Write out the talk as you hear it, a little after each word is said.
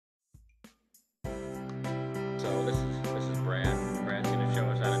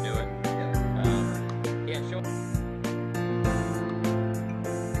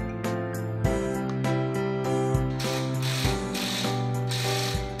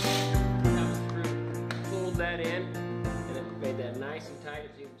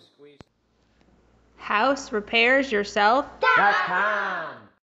HouseRepairsYourself.com.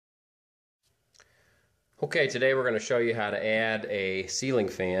 Okay, today we're going to show you how to add a ceiling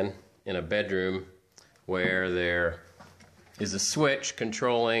fan in a bedroom where there is a switch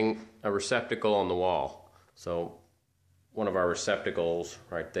controlling a receptacle on the wall. So one of our receptacles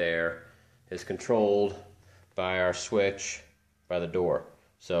right there is controlled by our switch by the door.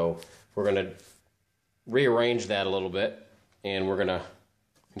 So we're going to rearrange that a little bit, and we're going to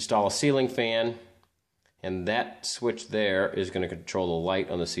install a ceiling fan, and that switch there is going to control the light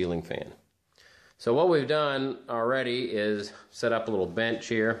on the ceiling fan. So what we've done already is set up a little bench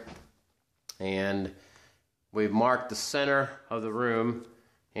here, and we've marked the center of the room,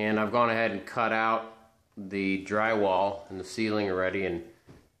 and I've gone ahead and cut out the drywall in the ceiling already, and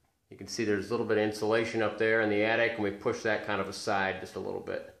you can see there's a little bit of insulation up there in the attic, and we pushed that kind of aside just a little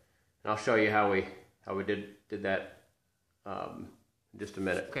bit. And I'll show you how we did that in just a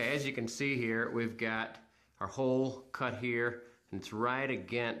minute. Okay, as you can see here, we've got our hole cut here, and it's right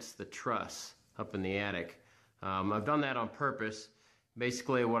against the truss up in the attic. I've done that on purpose.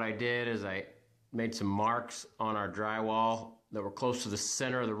 Basically what I did is I made some marks on our drywall that were close to the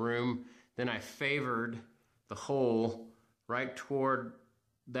center of the room. Then I favored the hole right toward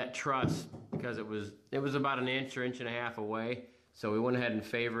that truss because it was about an inch or inch and a half away. So we went ahead and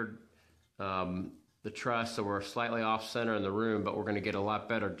favored the truss, so we're slightly off center in the room, but we're going to get a lot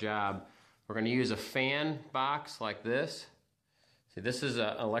better job. We're going to use a fan box like this. See, this is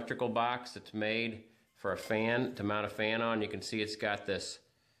an electrical box that's made for a fan, to mount a fan on. You can see it's got this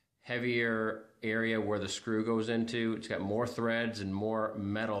heavier area where the screw goes into. It's got more threads and more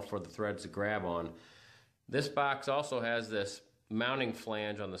metal for the threads to grab on. This box also has this mounting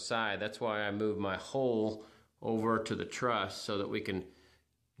flange on the side. That's why I moved my hole over to the truss so that we can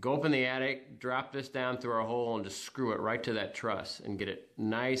go up in the attic, drop this down through our hole, and just screw it right to that truss and get it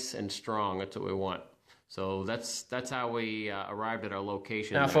nice and strong. That's what we want. So that's how we arrived at our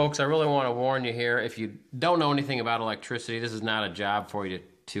location. Now, folks, I really want to warn you here, if you don't know anything about electricity, this is not a job for you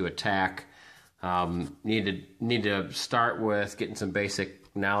to attack. Need to start with getting some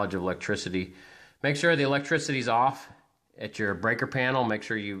basic knowledge of electricity. Make sure the electricity's off at your breaker panel. Make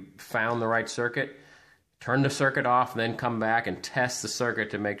sure you found the right circuit. Turn the circuit off, and then come back and test the circuit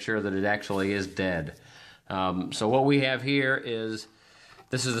to make sure that it actually is dead. So what we have here is,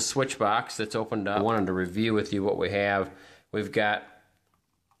 this is a switch box that's opened up. I wanted to review with you what we have. We've got,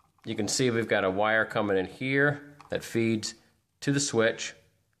 you can see we've got a wire coming in here that feeds to the switch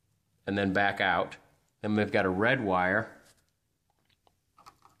and then back out. Then we've got a red wire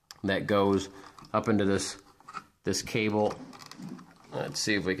that goes up into this cable. Let's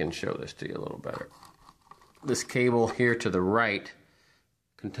see if we can show this to you a little better. This cable here to the right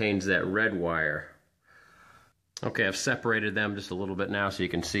contains that red wire. Okay, I've separated them just a little bit now so you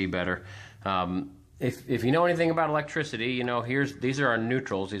can see better. If you know anything about electricity, you know these are our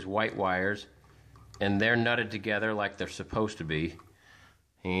neutrals, these white wires, and they're nutted together like they're supposed to be.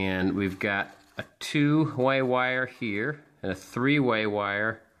 And we've got a two-way wire here and a three-way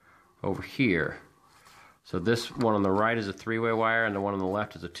wire over here. So this one on the right is a three-way wire, and the one on the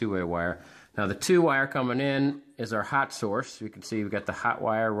left is a two-way wire. Now the two wire coming in is our hot source. You can see we've got the hot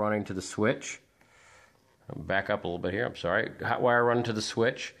wire running to the switch. I'll back up a little bit here, I'm sorry. Hot wire running to the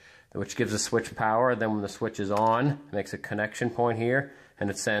switch, which gives the switch power. Then when the switch is on, it makes a connection point here, and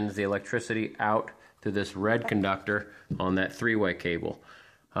it sends the electricity out to this red conductor on that three-way cable.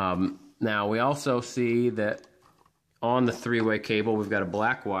 Now we also see that on the three-way cable we've got a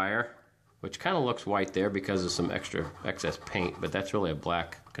black wire, which kind of looks white there because of some excess paint, but that's really a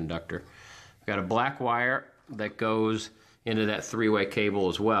black conductor. We've got a black wire that goes into that three-way cable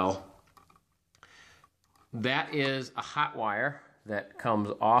as well. That is a hot wire that comes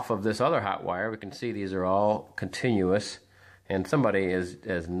off of this other hot wire. We can see these are all continuous, and somebody has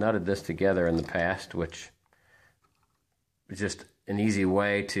nutted this together in the past, which is just an easy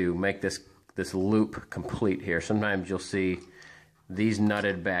way to make this loop complete here. Sometimes you'll see these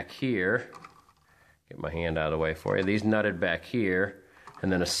nutted back here. Get my hand out of the way for you. These nutted back here, and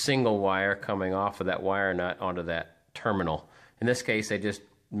then a single wire coming off of that wire nut onto that terminal. In this case, they just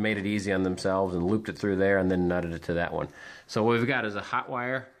made it easy on themselves and looped it through there and then nutted it to that one. So what we've got is a hot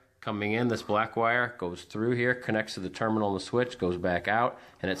wire coming in. This black wire goes through here, connects to the terminal on the switch, goes back out,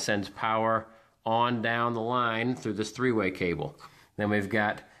 and it sends power on down the line through this three-way cable. Then we've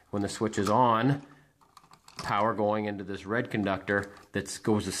got, when the switch is on, power going into this red conductor that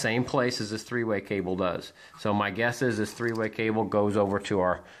goes the same place as this three-way cable does. So my guess is this three-way cable goes over to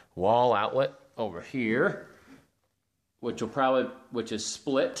our wall outlet over here, which is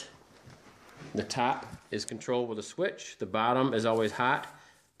split. The top is controlled with a switch. The bottom is always hot.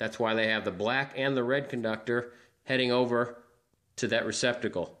 That's why they have the black and the red conductor heading over to that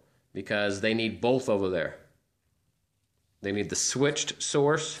receptacle, because they need both over there. They need the switched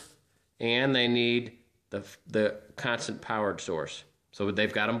source and they need the constant powered source. So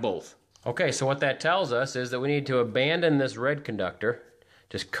they've got them both. Okay, so what that tells us is that we need to abandon this red conductor,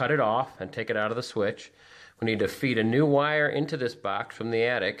 just cut it off and take it out of the switch. We need to feed a new wire into this box from the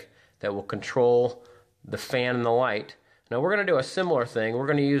attic that will control the fan and the light. Now we're going to do a similar thing. We're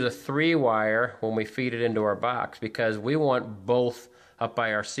going to use a 3-wire when we feed it into our box, because we want both up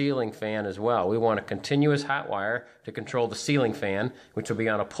by our ceiling fan as well. We want a continuous hot wire to control the ceiling fan, which will be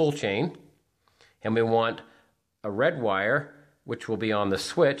on a pull chain. And we want a red wire, which will be on the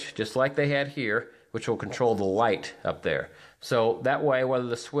switch, just like they had here, which will control the light up there. So that way, whether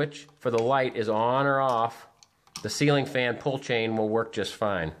the switch for the light is on or off, the ceiling fan pull chain will work just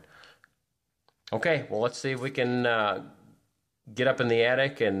fine. Okay, well, let's see if we can get up in the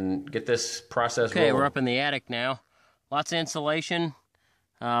attic and get this process rolling. Okay, we're up in the attic now. Lots of insulation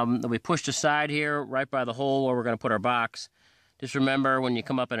that we pushed aside here right by the hole where we're going to put our box. Just remember, when you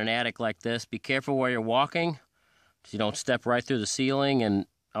come up in an attic like this, be careful where you're walking so you don't step right through the ceiling, and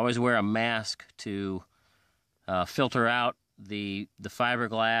always wear a mask to filter out the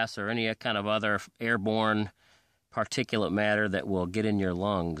fiberglass or any kind of other airborne particulate matter that will get in your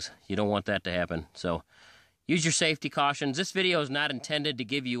lungs. You don't want that to happen. So use your safety cautions. This video is not intended to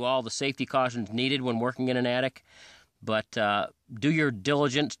give you all the safety cautions needed when working in an attic, but do your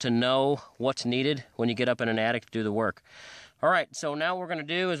diligence to know what's needed when you get up in an attic to do the work. All right, so now what we're going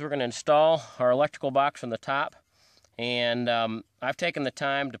to do is we're going to install our electrical box from the top. And I've taken the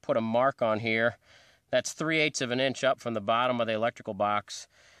time to put a mark on here. That's 3/8 of an inch up from the bottom of the electrical box.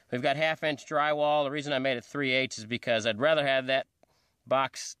 We've got 1/2-inch drywall. The reason I made it 3/8 is because I'd rather have that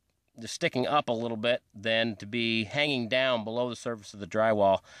box just sticking up a little bit than to be hanging down below the surface of the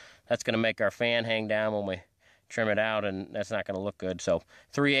drywall. That's going to make our fan hang down when we trim it out, and that's not going to look good. So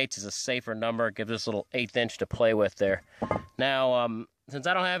 3/8 is a safer number. It gives us a little 1/8 inch to play with there. Now, since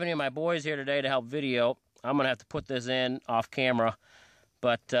I don't have any of my boys here today to help video, I'm going to have to put this in off camera.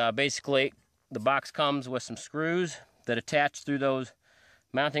 But basically, the box comes with some screws that attach through those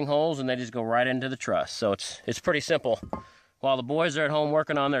mounting holes, and they just go right into the truss. So it's pretty simple. While the boys are at home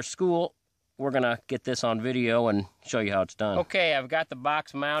working on their school, we're going to get this on video and show you how it's done. Okay, I've got the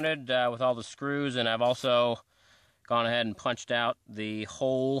box mounted with all the screws, and I've also gone ahead and punched out the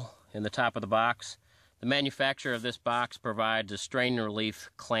hole in the top of the box. The manufacturer of this box provides a strain relief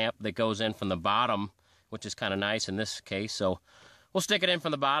clamp that goes in from the bottom, which is kind of nice in this case. So we'll stick it in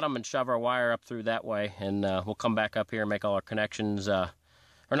from the bottom and shove our wire up through that way, and we'll come back up here and make all our connections, or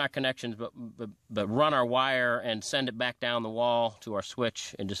not connections, but run our wire and send it back down the wall to our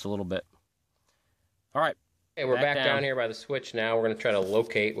switch in just a little bit. All right. Okay, we're back down here by the switch now. We're going to try to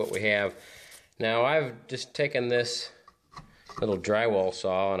locate what we have. Now, I've just taken this little drywall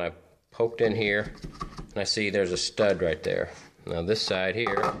saw and I've poked in here, and I see there's a stud right there. Now, this side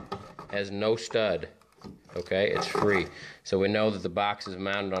here has no stud. Okay, it's free. So we know that the box is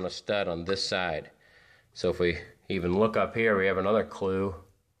mounted on a stud on this side. So if we even look up here, we have another clue.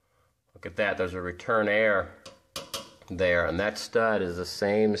 Look at that, there's a return air there, and that stud is the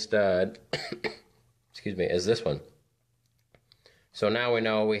same stud excuse me, as this one. So now we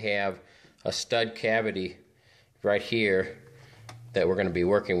know we have a stud cavity right here that we're going to be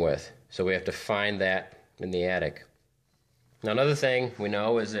working with. So we have to find that in the attic. Now, another thing we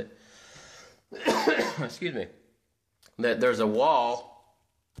know is that excuse me, that there's a wall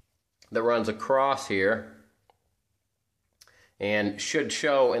that runs across here and should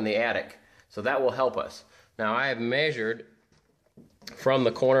show in the attic. So that will help us. Now, I have measured from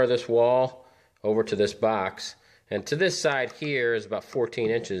the corner of this wall over to this box, and to this side here is about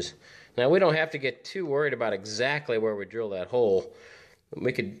 14 inches. Now, we don't have to get too worried about exactly where we drill that hole.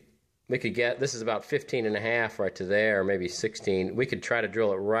 We could get, this is about 15.5 right to there, maybe 16. We could try to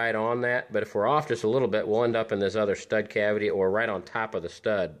drill it right on that, but if we're off just a little bit, we'll end up in this other stud cavity or right on top of the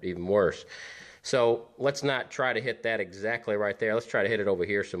stud, even worse. So let's not try to hit that exactly right there. Let's try to hit it over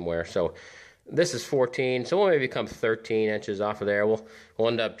here somewhere. So this is 14, so we'll maybe come 13 inches off of there. We'll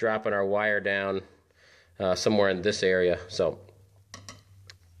end up dropping our wire down somewhere in this area. So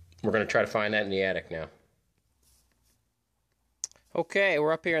we're going to try to find that in the attic now. Okay,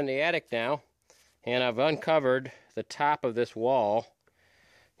 we're up here in the attic now, and I've uncovered the top of this wall.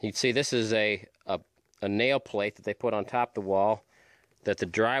 You can see this is a nail plate that they put on top of the wall that the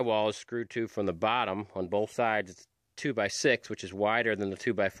drywall is screwed to from the bottom on both sides. It's 2x6, which is wider than the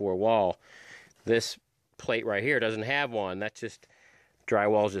 2x4 wall. This plate right here doesn't have one. That's just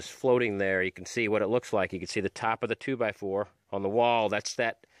drywall is just floating there. You can see what it looks like. You can see the top of the 2x4 on the wall. That's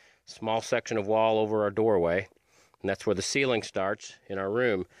that small section of wall over our doorway, and that's where the ceiling starts in our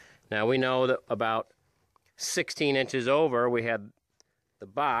room. Now we know that about 16 inches over we had the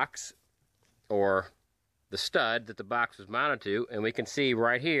box, or the stud that the box was mounted to, and we can see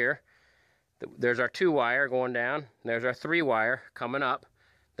right here that there's our 2-wire going down, and there's our 3-wire coming up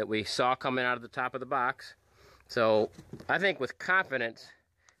that we saw coming out of the top of the box. So I think with confidence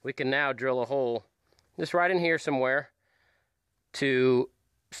we can now drill a hole just right in here somewhere to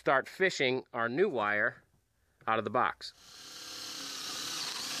start fishing our new wire out of the box.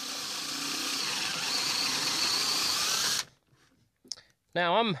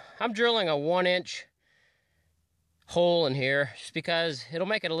 Now I'm drilling a 1-inch hole in here just because it'll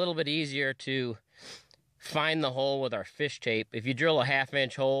make it a little bit easier to find the hole with our fish tape. If you drill a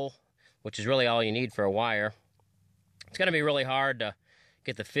 1/2-inch hole, which is really all you need for a wire, it's going to be really hard to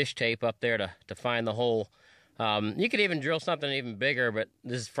get the fish tape up there to find the hole. You could even drill something even bigger, but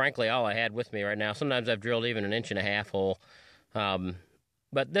this is frankly all I had with me right now. Sometimes I've drilled even an 1.5-inch hole,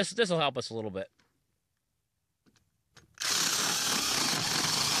 but this will help us a little bit.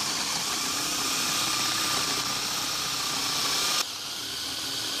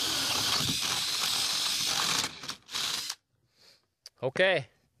 Okay,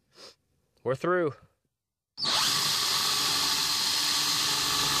 we're through.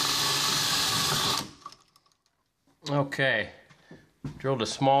 Okay, drilled a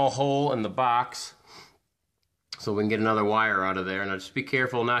small hole in the box so we can get another wire out of there. Now just be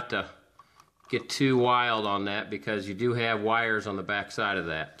careful not to get too wild on that, because you do have wires on the back side of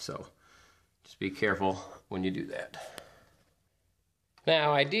that, so just be careful when you do that.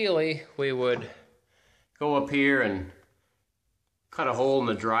 Now ideally we would go up here and cut a hole in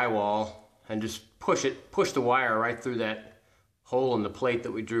the drywall and just push the wire right through that hole in the plate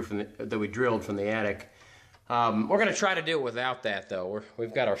that we drilled from the attic. We're going to try to do it without that though.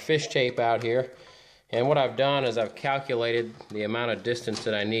 We've got our fish tape out here, and what I've done is I've calculated the amount of distance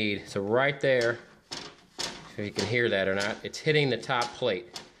that I need. So right there, if you can hear that or not, it's hitting the top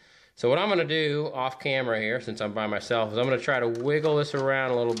plate. So what I'm going to do off camera here, since I'm by myself, is I'm going to try to wiggle this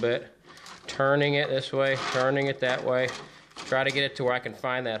around a little bit, turning it this way, turning it that way, try to get it to where I can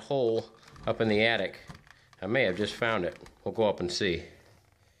find that hole up in the attic. I may have just found it. We'll go up and see.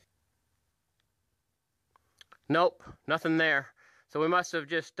 Nope, nothing there. So we must have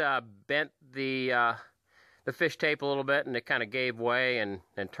just bent the fish tape a little bit, and it kind of gave way and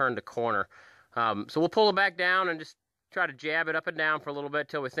turned the corner. So we'll pull it back down and just try to jab it up and down for a little bit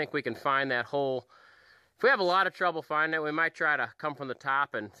till we think we can find that hole. If we have a lot of trouble finding it, we might try to come from the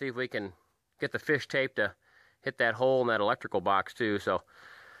top and see if we can get the fish tape to hit that hole in that electrical box too. So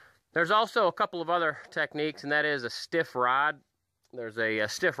there's also a couple of other techniques, and that is a stiff rod. There's a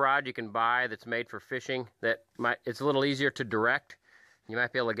stiff rod you can buy that's made for fishing it's a little easier to direct. You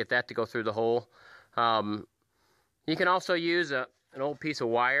might be able to get that to go through the hole. You can also use an old piece of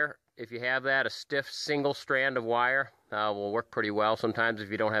wire. If you have that, a stiff single strand of wire will work pretty well sometimes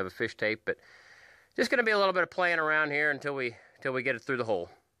if you don't have a fish tape. But just going to be a little bit of playing around here until we get it through the hole.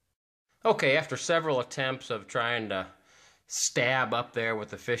 Okay, after several attempts of trying to stab up there with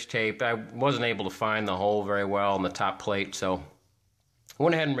the fish tape, I wasn't able to find the hole very well on the top plate, so I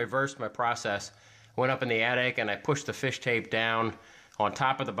went ahead and reversed my process. Went up in the attic and I pushed the fish tape down on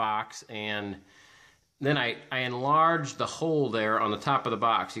top of the box, and then I enlarged the hole there on the top of the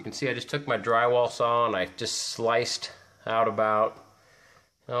box. You can see I just took my drywall saw and I just sliced out about,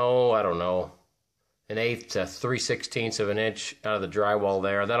 I don't know, 1/8 to 3/16 of an inch out of the drywall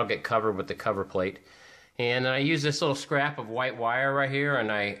there. That'll get covered with the cover plate. And I used this little scrap of white wire right here,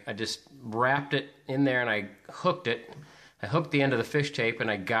 and I just wrapped it in there and I hooked it. I hooked the end of the fish tape and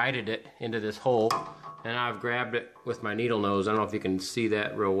I guided it into this hole, and I've grabbed it with my needle nose. I don't know if you can see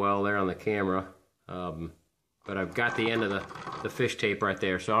that real well there on the camera, but I've got the end of the fish tape right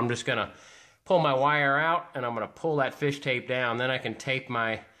there. So I'm just going to pull my wire out and I'm going to pull that fish tape down. Then I can tape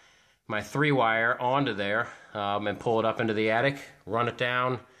my 3-wire onto there and pull it up into the attic, run it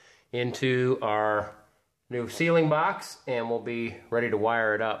down into our new ceiling box, and we'll be ready to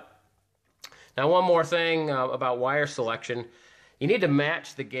wire it up. Now, one more thing about wire selection. You need to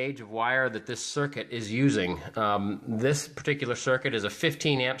match the gauge of wire that this circuit is using. This particular circuit is a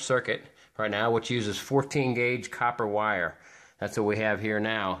 15-amp circuit right now, which uses 14-gauge copper wire. That's what we have here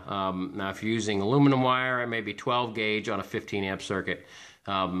now. Now, if you're using aluminum wire, it may be 12-gauge on a 15-amp circuit.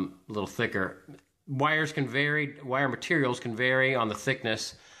 A little thicker. Wires can vary, wire materials can vary on the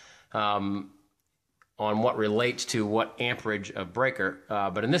thickness on what relates to what amperage of breaker.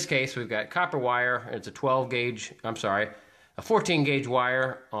 But in this case, we've got copper wire. It's a 14-gauge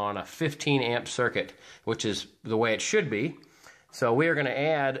wire on a 15-amp circuit, which is the way it should be. So we are going to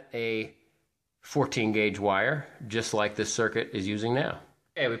add a 14 gauge wire, just like this circuit is using now.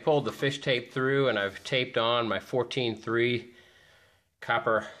 Okay, we pulled the fish tape through and I've taped on my 14-3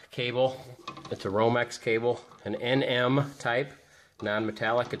 copper cable. It's a Romex cable, an NM type,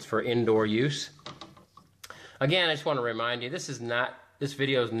 non-metallic. It's for indoor use. Again, I just want to remind you, this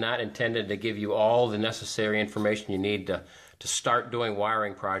video is not intended to give you all the necessary information you need to start doing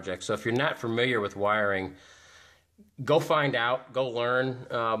wiring projects. So if you're not familiar with wiring, go find out, go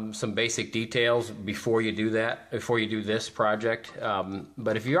learn some basic details before you do that, before you do this project.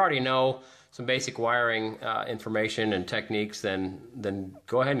 But if you already know some basic wiring information and techniques, then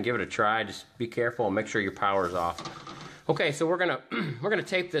go ahead and give it a try. Just be careful and make sure your power is off. Okay, so we're gonna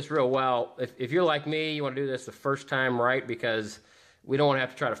tape this real well. If you're like me, you want to do this the first time right, because we don't want to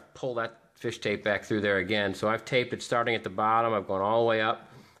have to try to pull that fish tape back through there again. So I've taped it starting at the bottom. I've gone all the way up,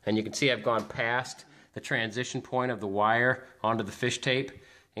 and you can see I've gone past the transition point of the wire onto the fish tape,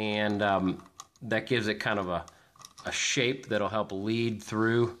 and that gives it kind of a shape that'll help lead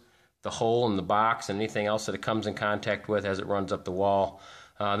through the hole in the box and anything else that it comes in contact with as it runs up the wall.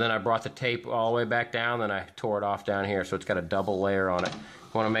 Then I brought the tape all the way back down, then I tore it off down here, so it's got a double layer on it.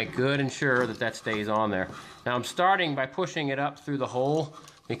 You want to make good and sure that that stays on there. Now I'm starting by pushing it up through the hole,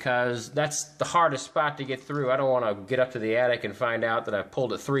 because that's the hardest spot to get through. I don't want to get up to the attic and find out that I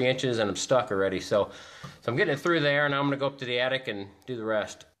pulled it 3 inches and I'm stuck already. So I'm getting it through there, and I'm going to go up to the attic and do the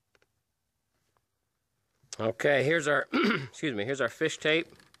rest. Okay, here's our excuse me, here's our fish tape.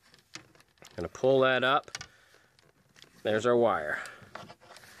 Going to pull that up. There's our wire.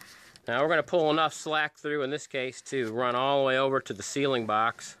 Now we're going to pull enough slack through in this case to run all the way over to the ceiling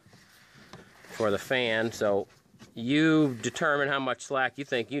box for the fan. So you determine how much slack you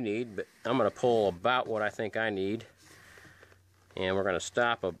think you need, but I'm going to pull about what I think I need. And we're going to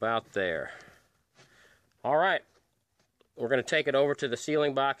stop about there. All right, we're going to take it over to the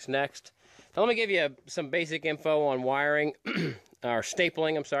ceiling box next. Now let me give you some basic info on wiring, or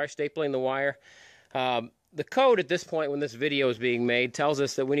stapling, I'm sorry, stapling the wire. The code at this point when this video is being made tells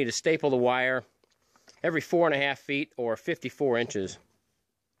us that we need to staple the wire every 4.5 feet or 54 inches.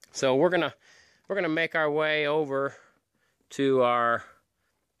 So we're gonna make our way over to our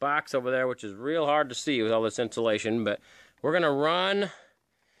box over there, which is real hard to see with all this insulation, but we're gonna run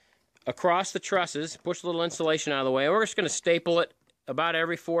across the trusses, push a little insulation out of the way, and we're just gonna staple it about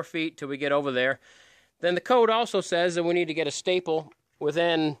every 4 feet till we get over there. Then the code also says that we need to get a staple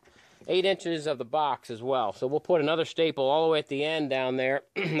within 8 inches of the box as well. So we'll put another staple all the way at the end down there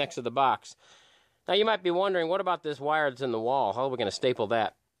next to the box. Now you might be wondering, what about this wire that's in the wall? How are we going to staple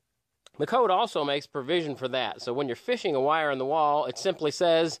that? The code also makes provision for that. So when you're fishing a wire in the wall, it simply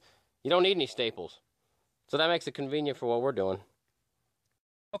says you don't need any staples. So that makes it convenient for what we're doing.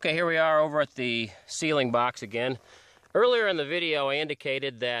 Okay, here we are over at the ceiling box again. Earlier in the video I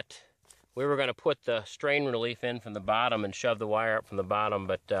indicated that we were going to put the strain relief in from the bottom and shove the wire up from the bottom,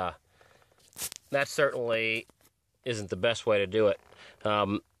 but that certainly isn't the best way to do it.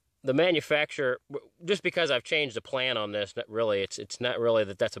 The manufacturer, just because I've changed the plan on this, it's not really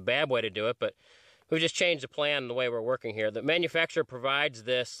that that's a bad way to do it, but we've just changed the plan the way we're working here. The manufacturer provides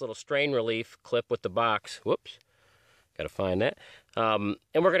this little strain relief clip with the box. Whoops, got to find that. And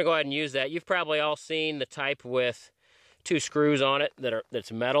we're going to go ahead and use that. You've probably all seen the type with 2 screws on it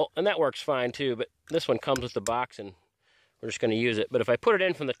that's metal, and that works fine too, but this one comes with the box and we're just going to use it. But if I put it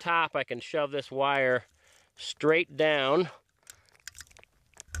in from the top, I can shove this wire straight down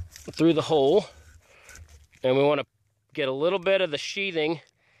through the hole, and we want to get a little bit of the sheathing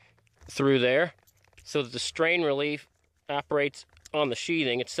through there so that the strain relief operates on the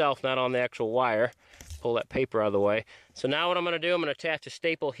sheathing itself, not on the actual wire. Pull that paper out of the way. So now what I'm going to do, I'm going to attach a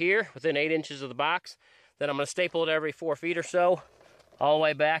staple here within 8 inches of the box. Then I'm going to staple it every 4 feet or so, all the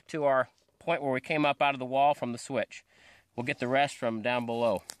way back to our point where we came up out of the wall from the switch. We'll get the rest from down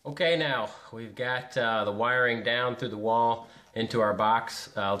below. Okay, now we've got the wiring down through the wall into our box.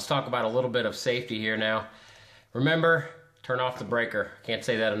 Let's talk about a little bit of safety here now. Remember, turn off the breaker. Can't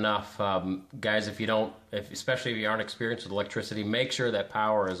say that enough. Guys, especially if you aren't experienced with electricity, make sure that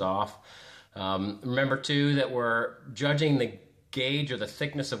power is off. Remember too that we're judging the gauge or the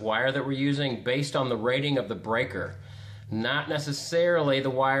thickness of wire that we're using based on the rating of the breaker, not necessarily the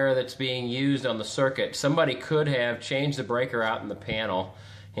wire that's being used on the circuit. Somebody could have changed the breaker out in the panel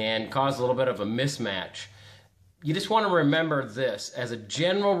and caused a little bit of a mismatch. You just want to remember this as a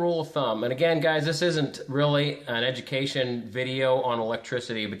general rule of thumb, and again guys, this isn't really an education video on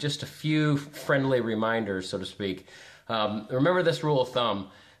electricity, but just a few friendly reminders, so to speak. Remember this rule of thumb: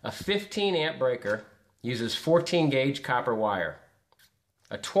 a 15 amp breaker uses 14 gauge copper wire.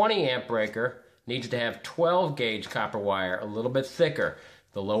 A 20 amp breaker needs to have 12 gauge copper wire, a little bit thicker.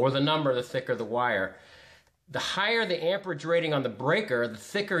 The lower the number, the thicker the wire. The higher the amperage rating on the breaker, the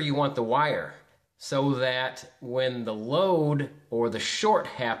thicker you want the wire, so that when the load or the short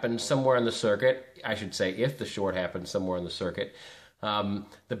happens somewhere in the circuit, I should say if the short happens somewhere in the circuit,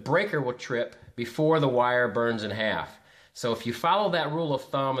 the breaker will trip before the wire burns in half. So if you follow that rule of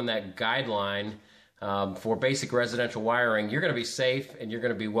thumb and that guideline for basic residential wiring, you're going to be safe and you're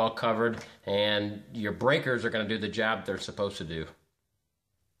going to be well covered, and your breakers are going to do the job they're supposed to do.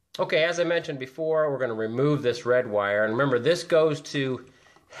 Okay, as I mentioned before, we're going to remove this red wire. And remember, this goes to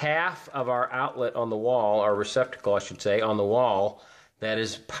half of our outlet on the wall, our receptacle, I should say, on the wall that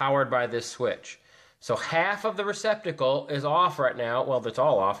is powered by this switch. So half of the receptacle is off right now. Well, it's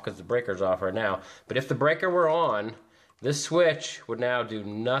all off because the breaker's off right now. But if the breaker were on, this switch would now do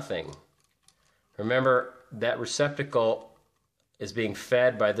nothing. Remember, that receptacle is being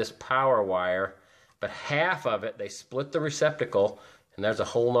fed by this power wire, but half of it, they split the receptacle, and there's a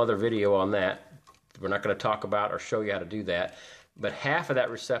whole nother video on that. We're not going to talk about or show you how to do that. But half of that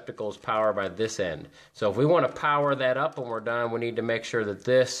receptacle is powered by this end. So if we want to power that up when we're done, we need to make sure that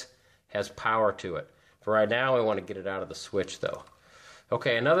this has power to it. For right now, we want to get it out of the switch though.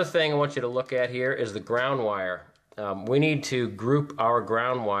 Okay, another thing I want you to look at here is the ground wire. We need to group our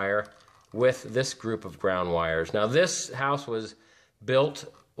ground wire with this group of ground wires. Now this house was built,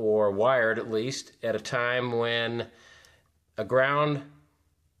 or wired at least, at a time when a ground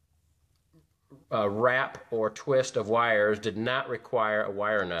wrap or twist of wires did not require a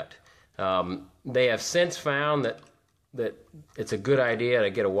wire nut. They have since found that it's a good idea to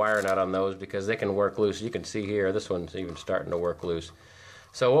get a wire nut on those because they can work loose. You can see here, this one's even starting to work loose.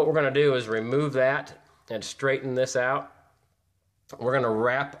 So what we're going to do is remove that and straighten this out. We're going to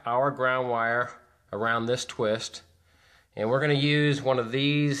wrap our ground wire around this twist, and we're going to use one of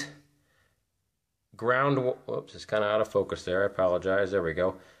these whoops, it's kind of out of focus there, I apologize, there we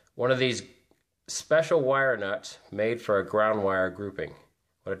go. One of these special wire nuts made for a ground wire grouping.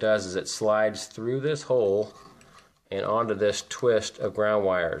 What it does is it slides through this hole and onto this twist of ground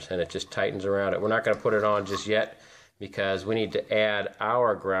wires, and it just tightens around it. We're not going to put it on just yet because we need to add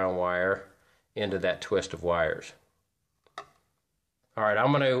our ground wire into that twist of wires. Alright,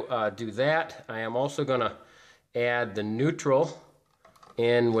 I'm going to do that. I am also going to add the neutral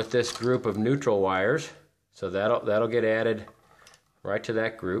in with this group of neutral wires. So that'll get added right to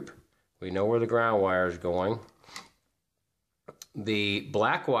that group. We know where the ground wire is going. The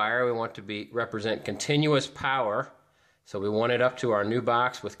black wire we want to represent continuous power. So we want it up to our new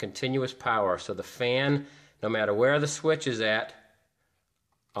box with continuous power. So the fan, no matter where the switch is at,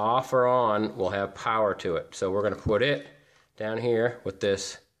 off or on, will have power to it. So we're going to put it down here with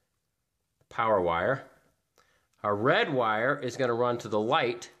this power wire. Our red wire is going to run to the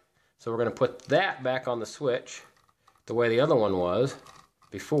light, so we're going to put that back on the switch the way the other one was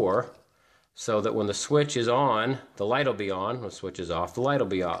before, so that when the switch is on, the light will be on. When the switch is off, the light will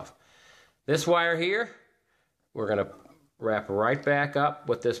be off. This wire here, we're going to wrap right back up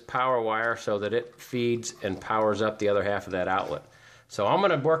with this power wire so that it feeds and powers up the other half of that outlet. So I'm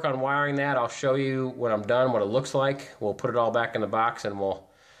going to work on wiring that. I'll show you when I'm done what it looks like. We'll put it all back in the box and we'll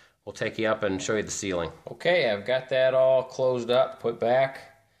take you up and show you the ceiling. Okay, I've got that all closed up, put back.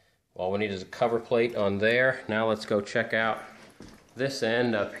 All we need is a cover plate on there. Now let's go check out this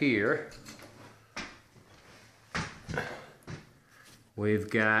end up here. We've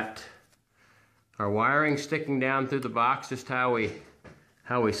got our wiring sticking down through the box, just how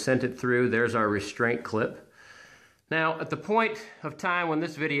we sent it through. There's our restraint clip. Now, at the point of time when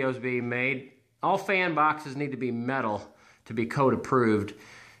this video is being made, all fan boxes need to be metal to be code approved.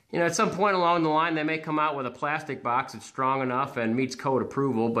 You know, at some point along the line, they may come out with a plastic box that's strong enough and meets code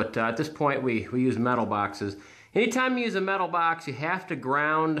approval, but at this point, we use metal boxes. Anytime you use a metal box, you have to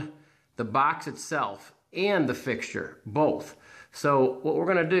ground the box itself and the fixture, both. So what we're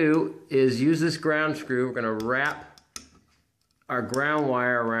going to do is use this ground screw. We're going to wrap our ground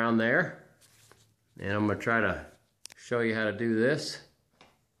wire around there, and I'm going to try to show you how to do this.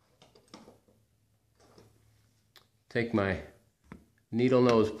 Take my needle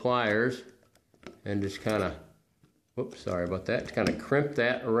nose pliers and just kind of, whoops, sorry about that, just kind of crimp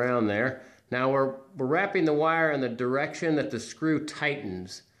that around there. Now we're wrapping the wire in the direction that the screw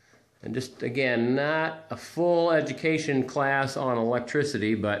tightens. And just, again, not a full education class on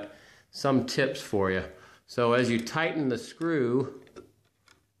electricity, but some tips for you. So as you tighten the screw,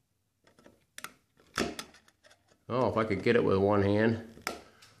 oh, if I could get it with one hand.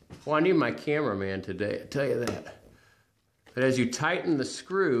 Well, I need my cameraman today, I tell you that. But as you tighten the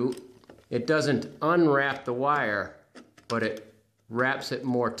screw, it doesn't unwrap the wire, but it wraps it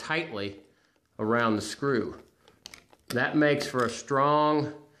more tightly around the screw. That makes for a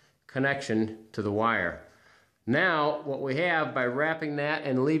strong connection to the wire. Now, what we have by wrapping that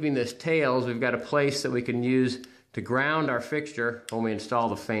and leaving this tails, we've got a place that we can use to ground our fixture when we install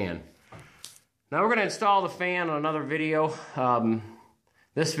the fan. Now we're going to install the fan on another video.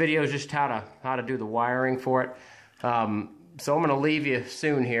 This video is just how to do the wiring for it. So I'm going to leave you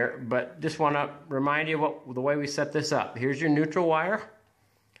soon here, but just want to remind you the way we set this up. Here's your neutral wire.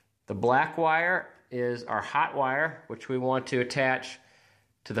 The black wire is our hot wire, which we want to attach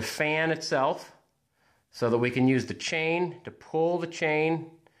to the fan itself so that we can use the chain to pull the chain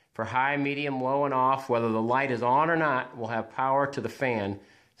for high, medium, low, and off. Whether the light is on or not, we'll have power to the fan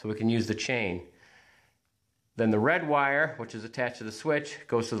so we can use the chain. Then the red wire, which is attached to the switch,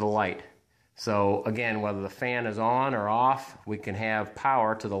 goes to the light. So again, whether the fan is on or off, we can have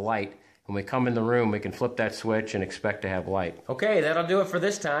power to the light. When we come in the room, we can flip that switch and expect to have light. Okay, that'll do it for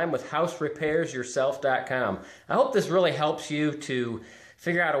this time with houserepairsyourself.com. I hope this really helps you to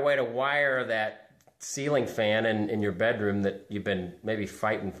figure out a way to wire that ceiling fan in your bedroom that you've been maybe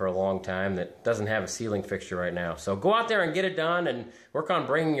fighting for a long time that doesn't have a ceiling fixture right now. So go out there and get it done and work on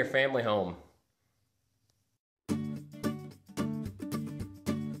bringing your family home.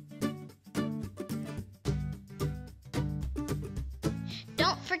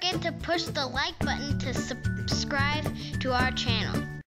 Don't forget to push the like button to subscribe to our channel.